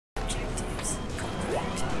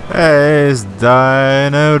Hey, it's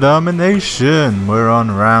Dino Domination. We're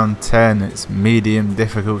on round 10. It's medium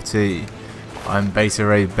difficulty. I'm Beta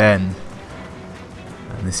Ray Ben.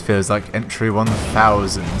 And this feels like entry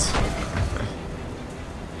 1000.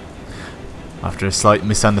 After a slight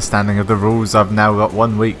misunderstanding of the rules, I've now got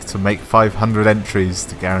 1 week to make 500 entries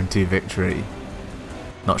to guarantee victory.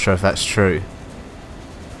 Not sure if that's true.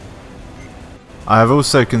 I have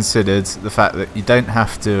also considered the fact that you don't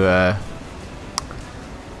have to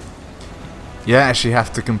you don't actually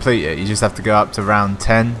have to complete it, you just have to go up to round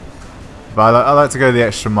 10. But I like to go the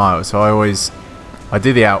extra mile, so I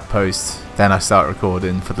do the outpost, then I start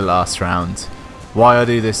recording for the last round. Why I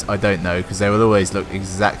do this I don't know, because they will always look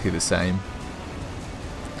exactly the same.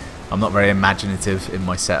 I'm not very imaginative in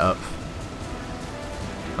my setup.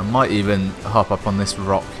 I might even hop up on this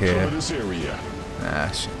rock here.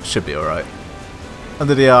 Should be alright.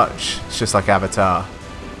 Under the arch, it's just like Avatar.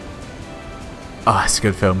 Oh, it's a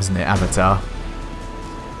good film, isn't it? Avatar.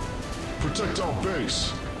 Protect our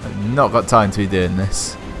base. I've not got time to be doing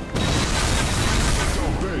this. Protect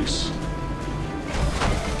our base.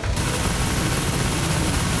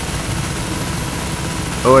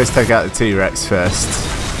 Always take out the T-Rex first.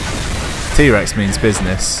 T-Rex means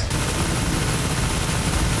business.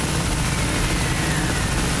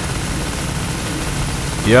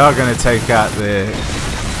 You are going to take out the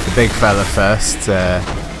big fella first. I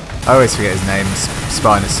always forget his name,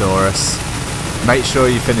 Spinosaurus. Make sure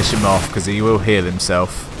you finish him off because he will heal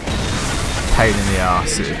himself. Pain in the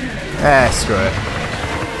arse. Screw it.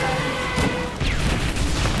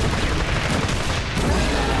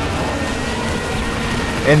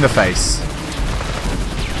 In the face.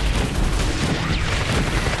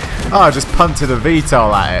 Oh, I just punted a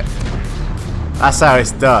VTOL at it. That's how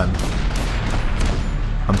it's done.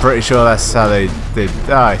 I'm pretty sure that's how they did.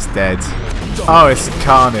 Oh, it's dead. Oh, it's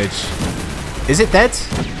carnage. Is it dead?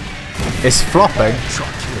 It's flopping.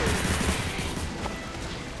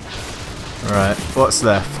 Right, what's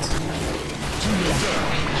left?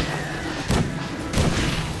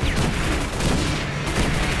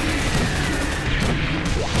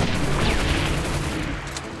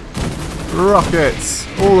 Rockets!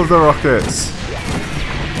 All of the rockets!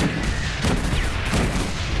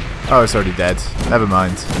 Oh, it's already dead. Never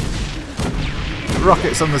mind.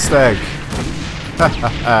 Rockets on the steg!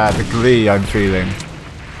 The glee I'm feeling.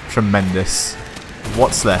 Tremendous.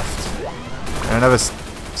 What's left? Another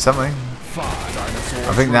something?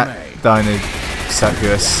 I think that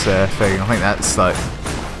Dinosaurus thing, I think that's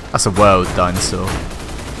a world dinosaur.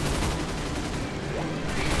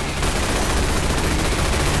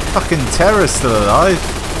 Fucking Terror's still alive.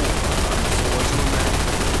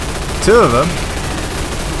 2 of them.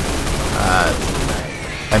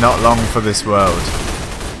 They're not long for this world.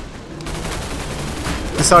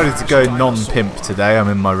 Decided to go non-pimp today. I'm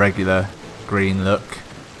in my regular green look.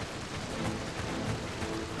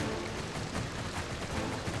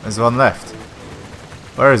 There's one left.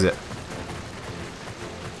 Where is it?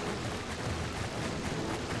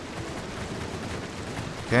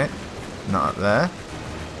 Okay, not up there.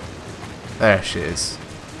 There she is.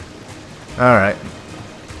 Alright.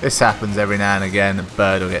 This happens every now and again. A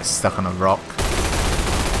bird will get stuck on a rock.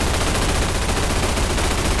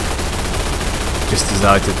 Just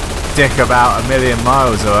decided to dick about 1,000,000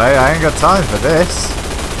 miles away. I ain't got time for this.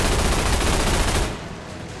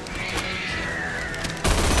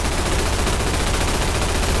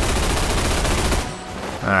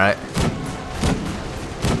 Alright.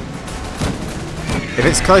 If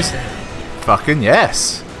it's close... Fucking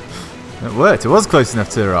yes! It worked. It was close enough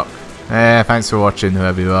to the rock. Thanks for watching,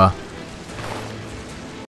 whoever you are.